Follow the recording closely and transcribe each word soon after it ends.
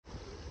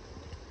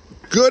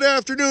Good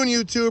afternoon,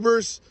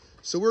 YouTubers.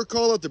 So we're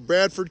called up to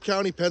Bradford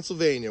County,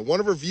 Pennsylvania. One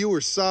of our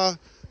viewers saw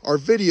our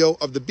video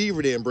of the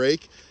beaver dam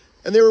break,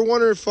 and they were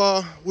wondering if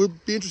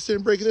we'd be interested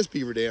in breaking this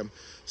beaver dam.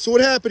 So what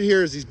happened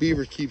here is these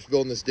beavers keeps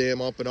building this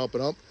dam up and up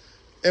and up.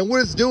 And what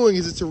it's doing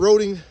is it's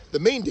eroding the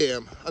main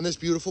dam on this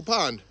beautiful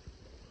pond.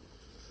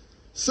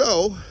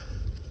 So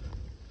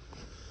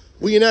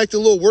we enact a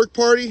little work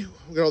party.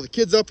 We got all the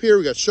kids up here.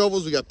 We got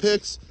shovels, we got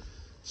picks.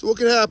 So what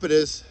could happen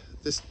is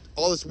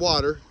all this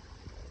water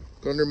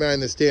could undermine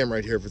this dam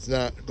right here if it's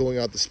not going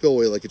out the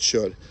spillway like it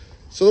should.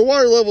 So the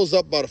water level is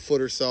up about a foot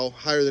or so,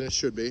 higher than it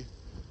should be.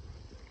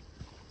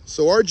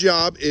 So our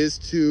job is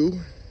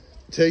to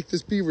take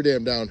this beaver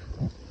dam down.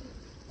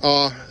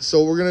 So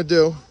what we're gonna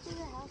do.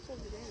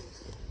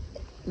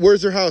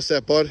 Where's their house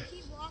at, bud?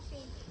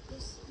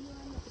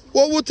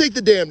 Well, we'll take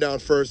the dam down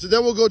first, and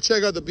then we'll go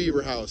check out the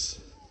beaver house.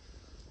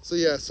 So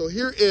yeah, so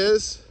here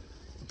is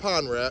the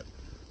pond rat.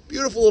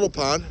 Beautiful little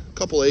pond, a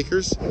couple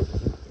acres.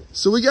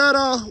 So we got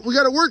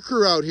a work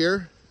crew out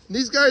here, and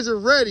these guys are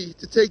ready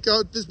to take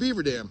out this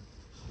beaver dam.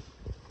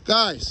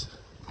 Guys,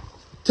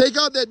 take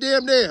out that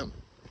damn dam.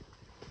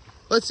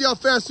 Let's see how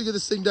fast we get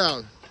this thing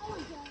down.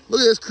 Look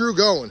at this crew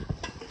going.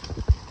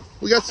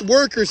 We got some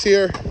workers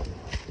here.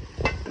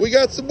 We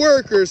got some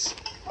workers.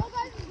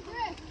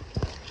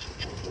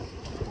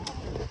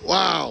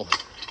 Wow.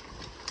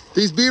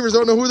 These beavers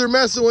don't know who they're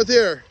messing with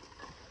here.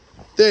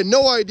 They had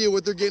no idea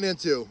what they're getting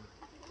into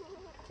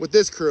with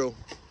this crew.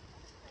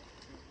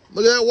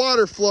 Look at that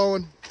water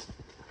flowing.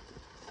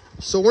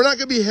 So we're not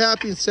gonna be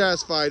happy and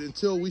satisfied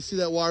until we see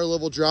that water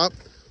level drop.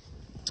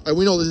 And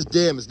we know this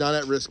dam is not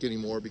at risk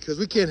anymore because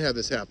we can't have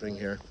this happening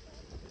here.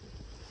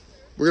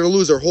 We're gonna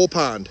lose our whole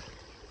pond.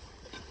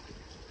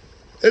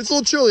 And it's a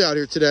little chilly out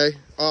here today.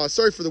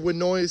 Sorry for the wind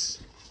noise.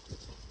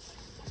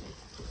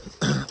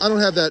 I don't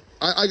have that.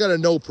 I got a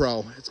No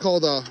Pro. It's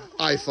called a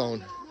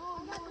iPhone.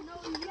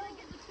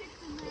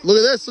 Look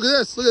at this, look at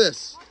this, look at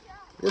this.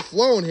 We're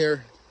flowing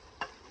here.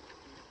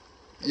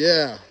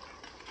 Yeah.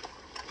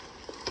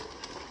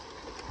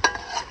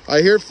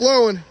 I hear it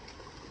flowing.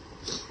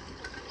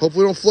 Hope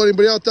we don't flood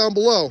anybody out down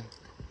below.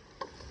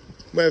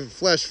 Might have a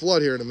flash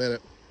flood here in a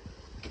minute.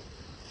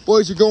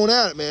 Boys are going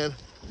at it, man.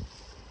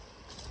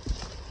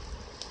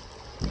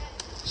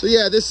 So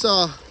yeah, this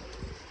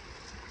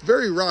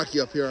very rocky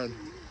up here on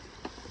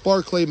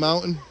Barclay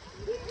Mountain.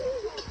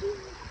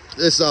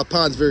 This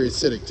pond's very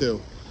acidic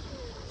too.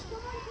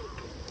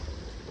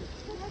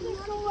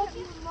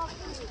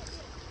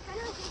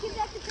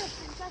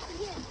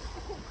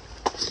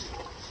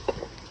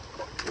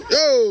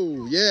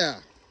 Oh, yeah.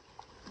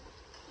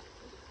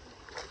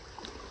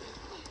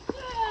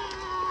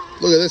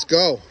 Look at this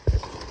go.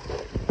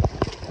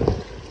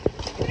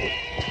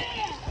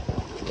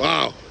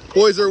 Wow.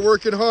 Boys are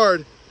working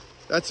hard.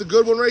 That's a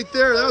good one right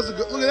there. That was a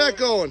good, look at that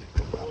going.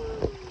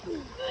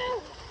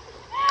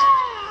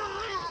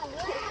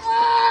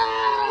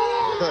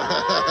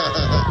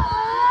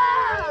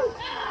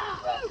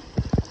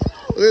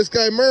 Look at this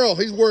guy Merle,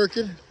 he's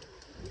working.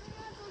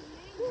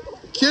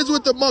 Kids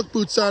with the muck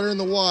boots on are in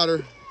the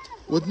water.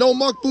 With no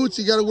muck boots,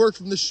 you got to work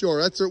from the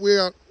shore. That's we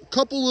got a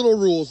couple little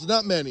rules,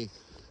 not many.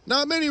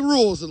 Not many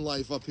rules in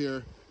life up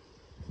here.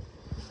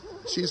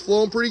 She's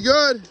flowing pretty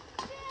good.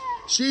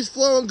 She's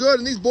flowing good,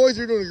 and these boys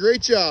are doing a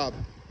great job.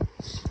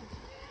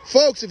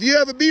 Folks, if you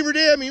have a beaver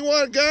dam and you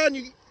want it gone,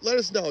 you let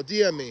us know.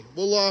 DM me.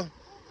 We'll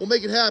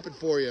make it happen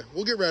for you.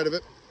 We'll get rid of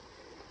it.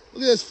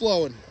 Look at this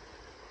flowing.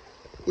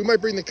 We might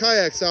bring the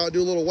kayaks out and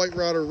do a little white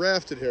water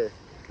rafting here.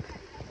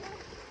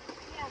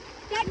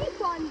 That'd be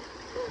fun.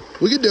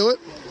 We can do it.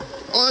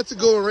 Oh, that's a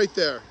good one right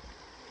there.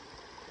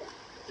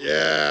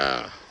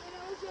 Yeah.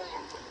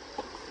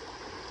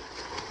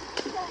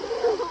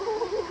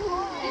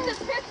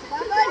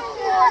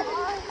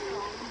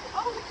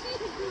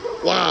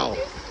 Wow.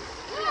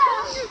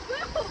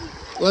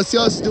 Let's see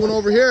how it's doing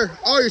over here.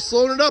 Oh, you're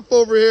slowing it up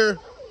over here.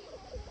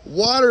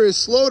 Water is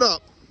slowed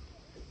up.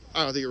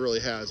 I don't think it really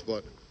has,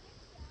 but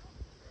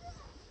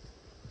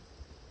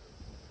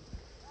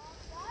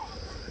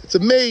it's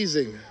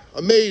amazing,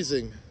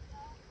 amazing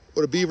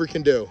what a beaver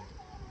can do.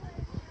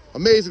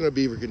 Amazing what a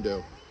beaver can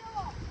do.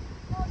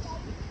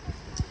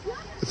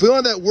 If we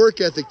want that work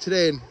ethic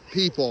today in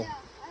people,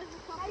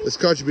 this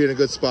country would be in a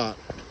good spot.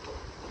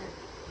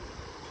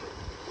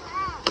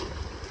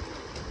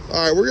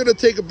 All right, we're gonna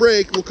take a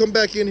break. We'll come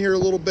back in here a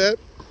little bit,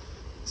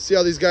 see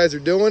how these guys are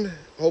doing.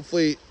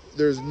 Hopefully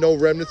there's no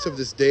remnants of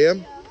this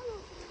dam.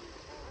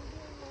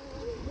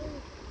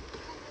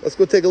 Let's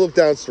go take a look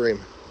downstream.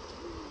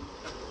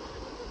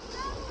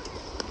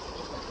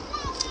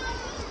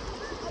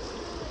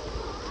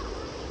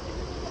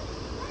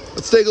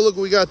 Let's take a look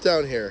what we got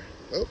down here.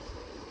 Oh.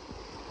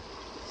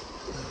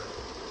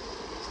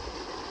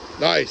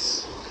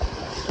 Nice.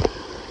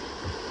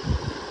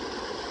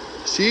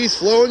 She's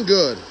flowing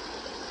good.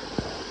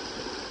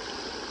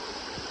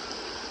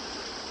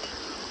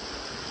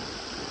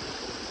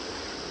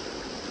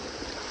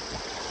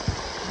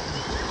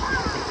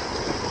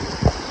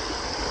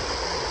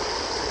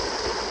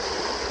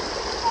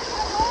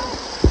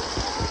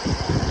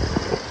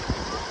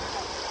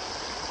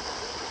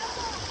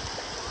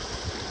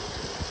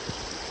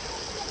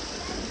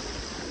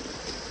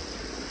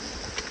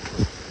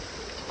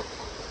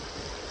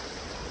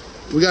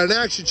 We got an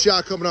action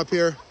shot coming up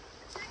here.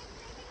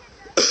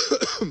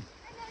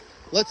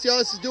 Let's see how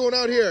this is doing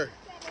out here.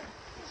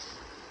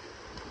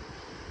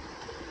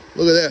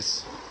 Look at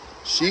this.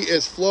 She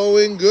is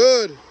flowing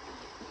good.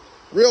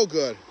 Real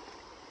good.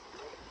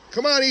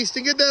 Come on,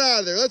 Easton, get that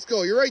out of there. Let's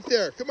go. You're right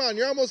there. Come on,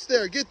 you're almost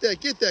there. Get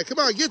that, get that. Come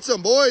on, get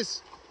some,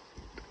 boys.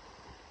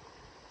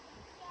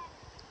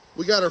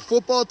 We got our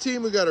football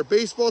team. We got our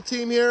baseball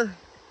team here.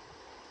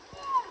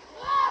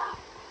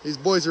 These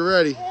boys are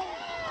ready.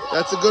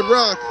 That's a good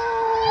rock.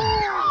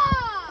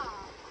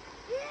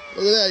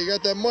 Look at that. You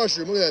got that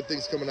mushroom. Look at that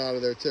thing's coming out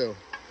of there, too.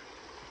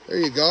 There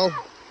you go.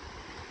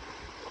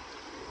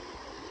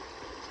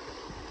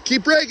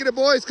 Keep breaking it,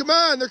 boys. Come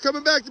on. They're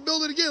coming back to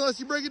build it again unless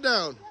you break it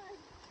down.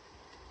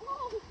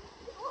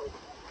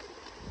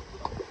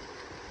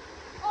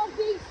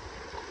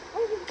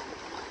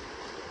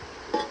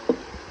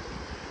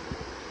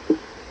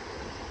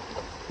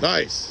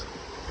 Nice.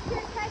 Can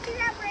I see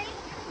that break?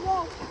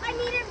 No. I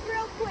need it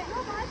real quick.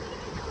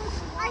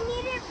 I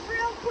need it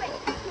real quick.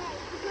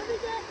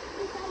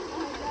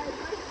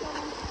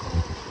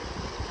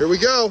 Here we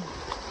go.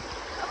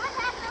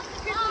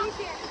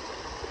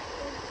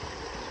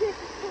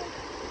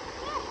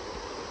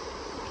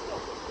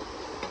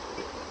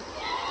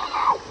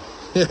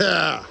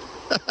 Yeah.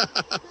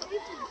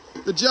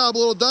 Good job,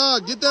 little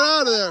dog. Get that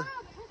out of there.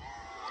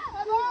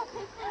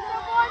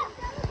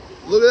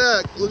 Look at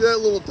that. Look at that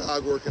little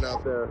dog working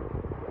out there.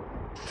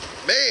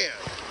 Man.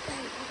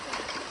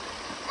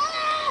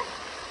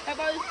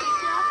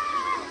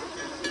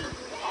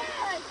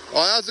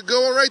 Oh, that's a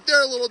good one right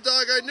there, little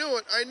dog. I knew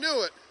it. I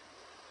knew it.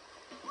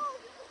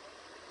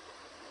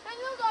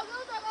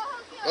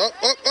 Oh,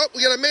 oh, oh.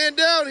 We got a man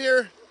down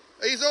here.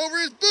 He's over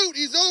his boot.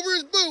 He's over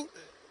his boot.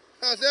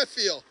 How's that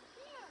feel?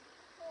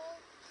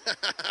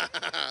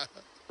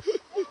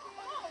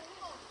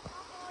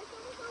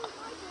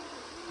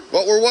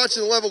 Well, we're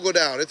watching the level go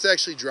down. It's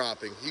actually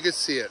dropping. You can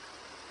see it.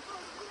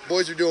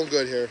 Boys are doing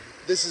good here.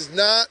 This is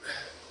not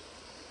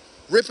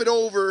ripping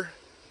over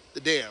the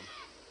dam.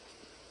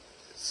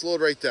 It slowed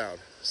right down.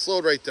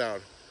 Slowed right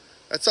down.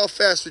 That's how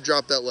fast we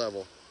dropped that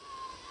level.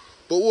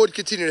 But what would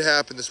continue to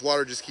happen, this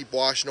water just keep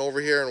washing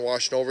over here and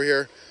washing over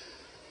here.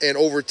 And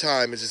over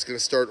time, it's just going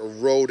to start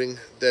eroding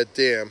that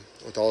dam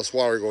with all this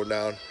water going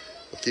down.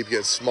 It'll keep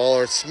getting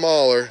smaller and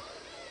smaller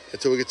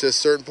until we get to a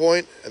certain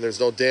point and there's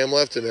no dam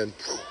left, and then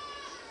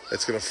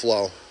it's going to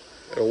flow.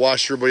 It'll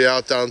wash everybody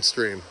out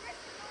downstream.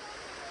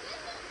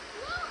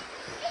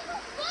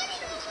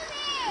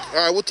 All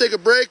right, we'll take a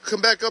break,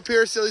 come back up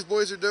here, see how these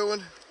boys are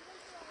doing.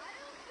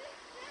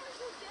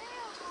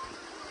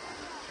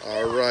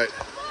 All right.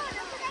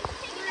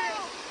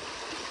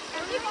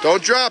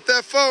 Don't drop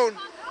that phone.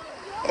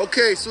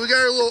 Okay, so we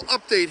got our little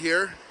update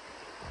here.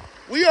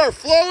 We are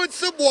flowing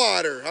some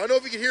water. I don't know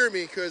if you can hear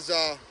me because,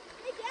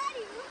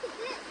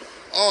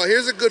 oh,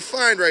 here's a good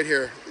find right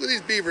here. Look at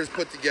these beavers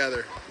put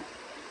together.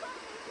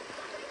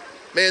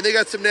 Man, they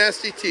got some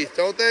nasty teeth,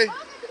 don't they?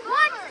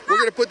 We're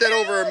going to put that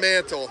over our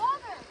mantle.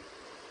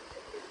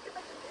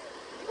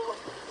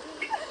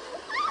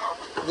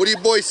 What do you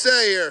boys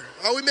say here?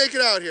 How we make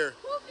it out here?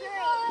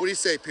 What do you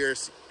say,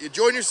 Pierce? You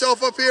enjoying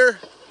yourself up here?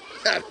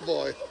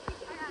 Attaboy.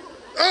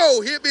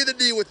 Oh, hit me in the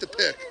knee with the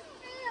pick.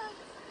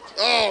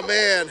 Oh,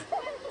 man.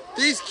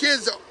 These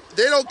kids,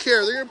 they don't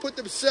care. They're going to put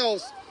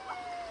themselves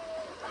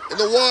in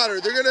the water.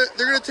 They're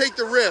going to take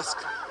the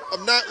risk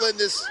of not letting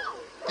this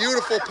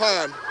beautiful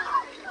pond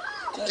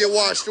get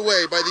washed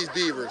away by these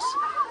beavers.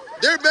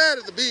 They're mad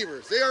at the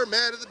beavers. They are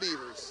mad at the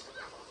beavers.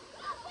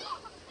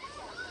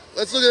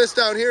 Let's look at this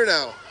down here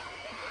now.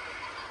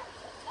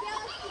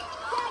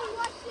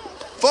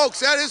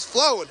 Folks, that is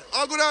flowing.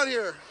 I'll go down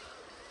here.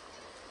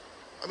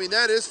 I mean,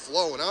 that is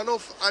flowing. I don't know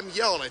if I'm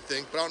yelling, I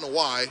think, but I don't know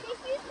why. This used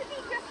to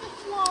be just a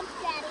swamp,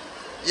 Daddy.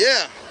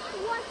 Yeah.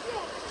 Watch this.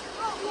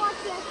 Oh, watch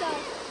this, though.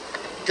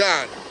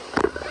 Gone.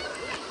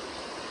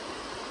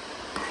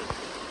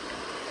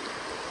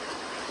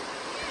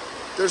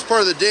 There's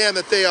part of the dam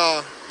that they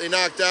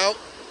knocked out.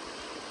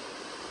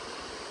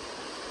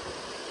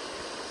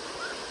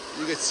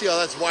 You can see how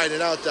that's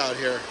widening out down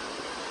here.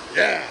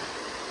 Yeah.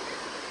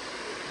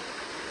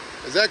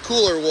 Is that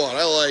cool or what?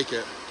 I like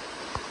it.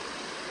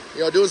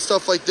 You know, doing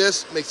stuff like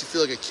this makes you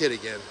feel like a kid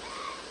again.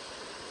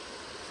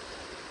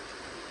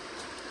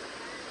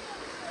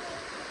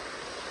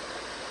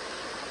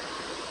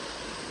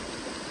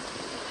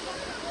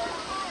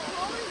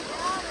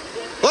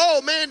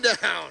 Oh, man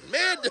down.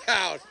 Man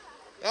down.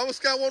 I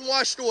almost got one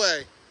washed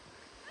away.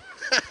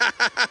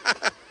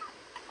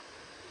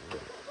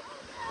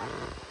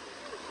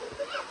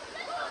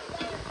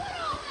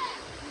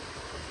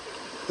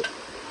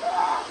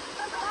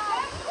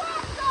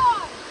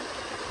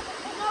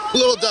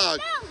 Little dog,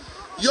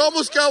 you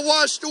almost got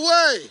washed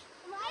away.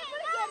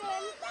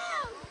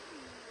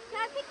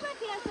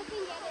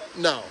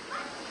 No.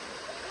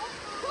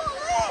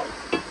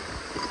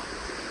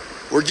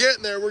 We're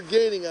getting there. We're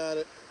gaining on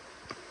it.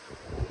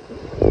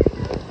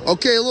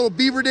 Okay, a little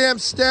beaver dam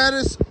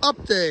status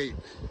update.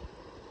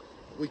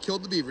 We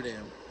killed the beaver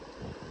dam.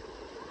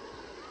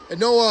 And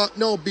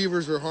no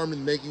beavers were harmed in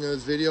the making of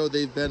this video.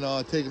 They've been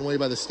taken away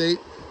by the state.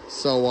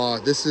 So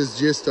this is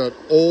just an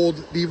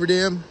old beaver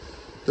dam.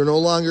 They're no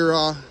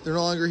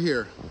longer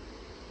here.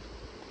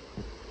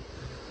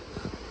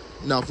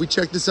 Now, if we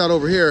check this out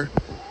over here,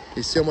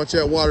 you see how much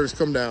that water has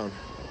come down.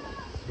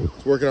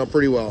 It's working out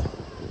pretty well.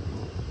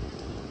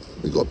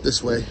 We go up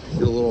this way,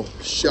 get a little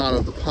shot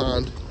of the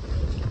pond.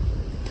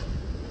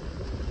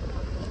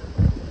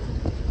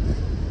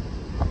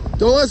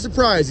 Don't let it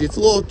surprise you, it's a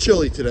little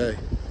chilly today.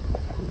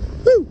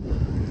 Woo!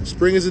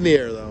 Spring is in the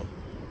air though.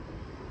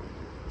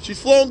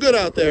 She's flowing good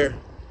out there.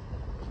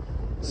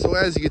 So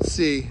as you can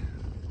see,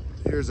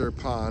 here's our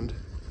pond.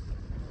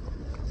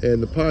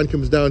 And the pond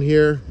comes down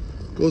here,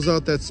 goes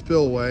out that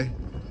spillway,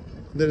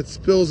 and then it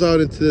spills out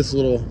into this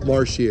little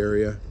marshy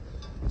area.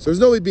 So there's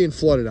nobody being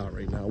flooded out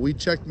right now. We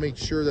checked to make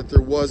sure that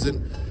there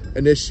wasn't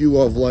an issue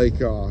of like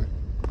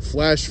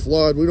flash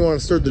flood. We don't want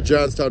to start the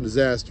Johnstown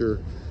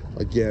disaster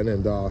again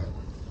and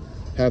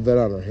have that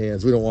on our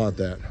hands. We don't want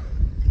that.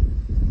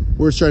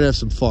 We're just trying to have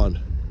some fun.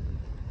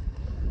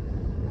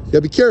 You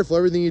gotta be careful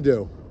everything you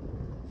do.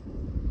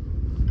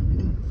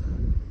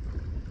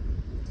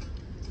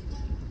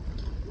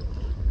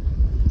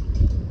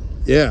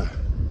 Yeah.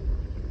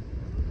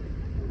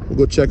 We'll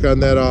go check on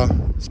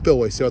that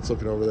spillway, see how it's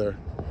looking over there.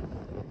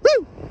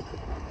 Woo!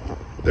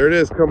 There it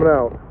is coming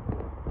out.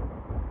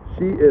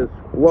 She is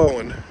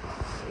flowing.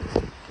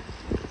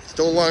 It's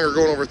no longer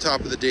going over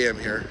top of the dam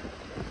here.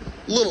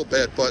 A little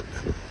bit, but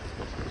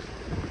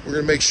we're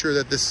gonna make sure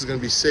that this is gonna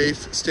be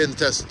safe, stand the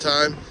test of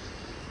time.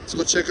 Let's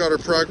go check out our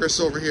progress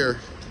over here.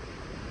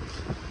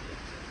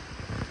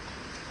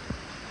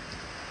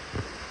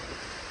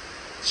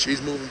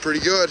 She's moving pretty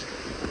good.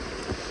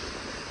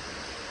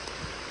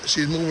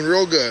 She's moving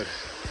real good.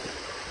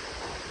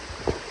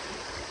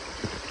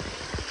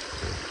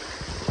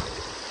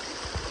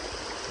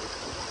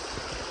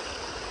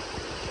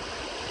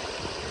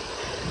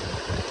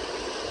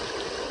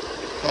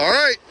 All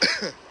right.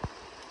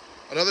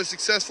 Another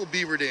successful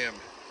beaver dam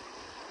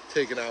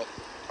taken out.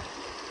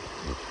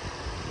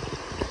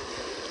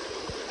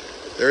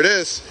 There it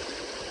is.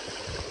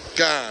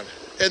 Gone.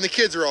 And the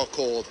kids are all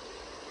cold.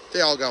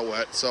 They all got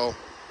wet, so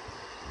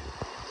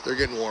they're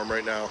getting warm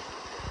right now.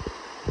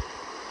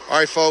 All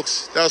right,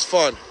 folks, that was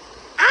fun.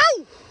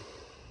 Ow!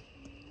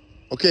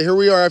 Okay, here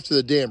we are after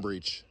the dam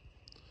breach.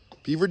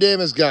 Beaver dam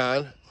is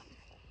gone.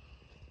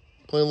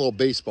 Playing a little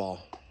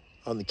baseball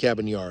on the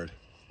cabin yard.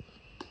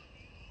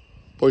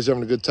 Boys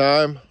having a good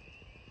time.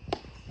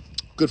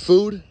 Good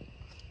food.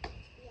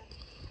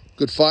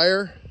 Good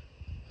fire.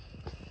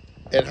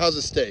 And how's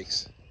the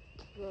steaks?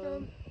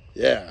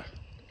 Yeah.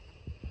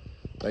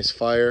 Nice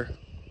fire.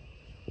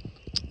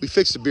 We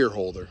fixed the beer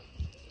holder.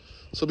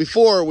 So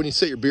before, when you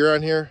set your beer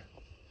on here,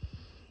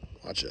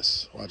 watch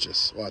this, watch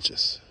this, watch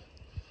this.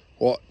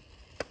 Well,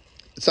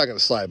 it's not gonna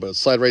slide, but it'll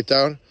slide right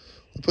down.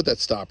 We'll put that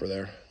stopper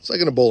there. It's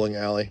like in a bowling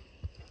alley.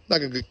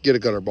 Not gonna get a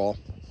gutter ball.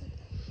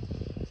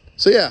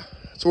 So yeah,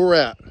 that's where we're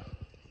at.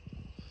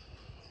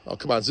 Oh,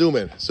 come on, zoom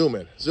in, zoom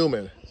in, zoom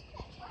in.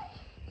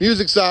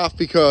 Music's off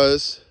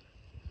because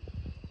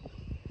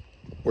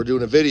we're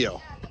doing a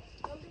video.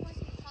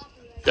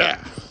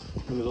 Yeah.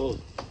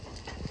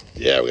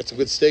 Yeah, we got some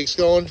good steaks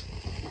going.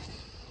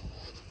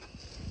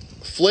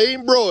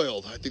 Flame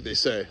broiled, I think they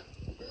say.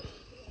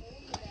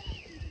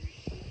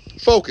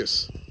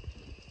 Focus.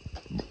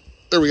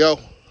 There we go.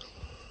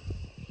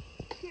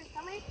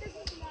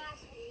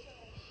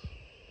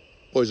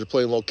 Boys are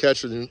playing a little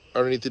catch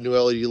underneath the new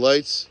LED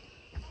lights.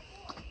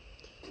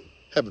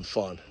 Having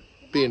fun.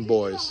 Being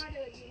boys.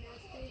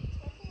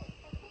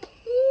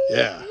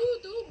 Yeah.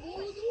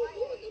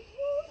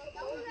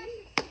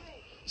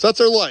 So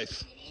that's our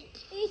life.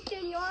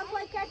 Easton, you want to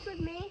play catch with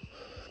me?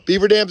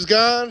 Beaver dam's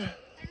gone.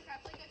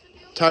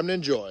 Time to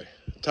enjoy.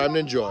 Time to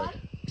enjoy.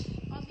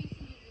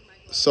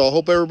 So I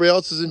hope everybody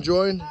else is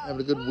enjoying,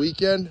 having a good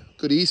weekend,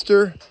 good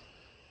Easter,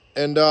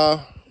 and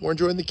we're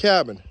enjoying the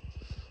cabin.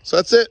 So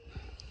that's it.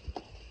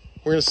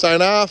 We're gonna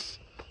sign off,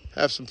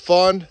 have some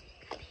fun,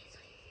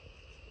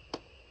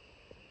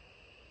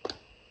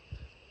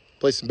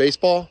 play some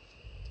baseball,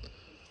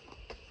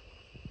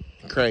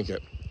 and crank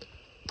it.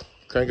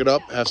 Crank it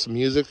up, have some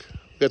music.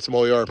 We got some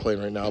OER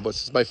playing right now, but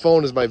since my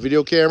phone is my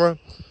video camera,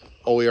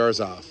 OER is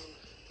off.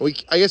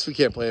 I guess we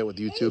can't play it with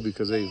YouTube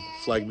because they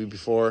flagged me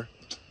before.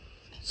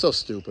 So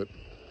stupid.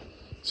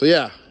 So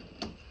yeah,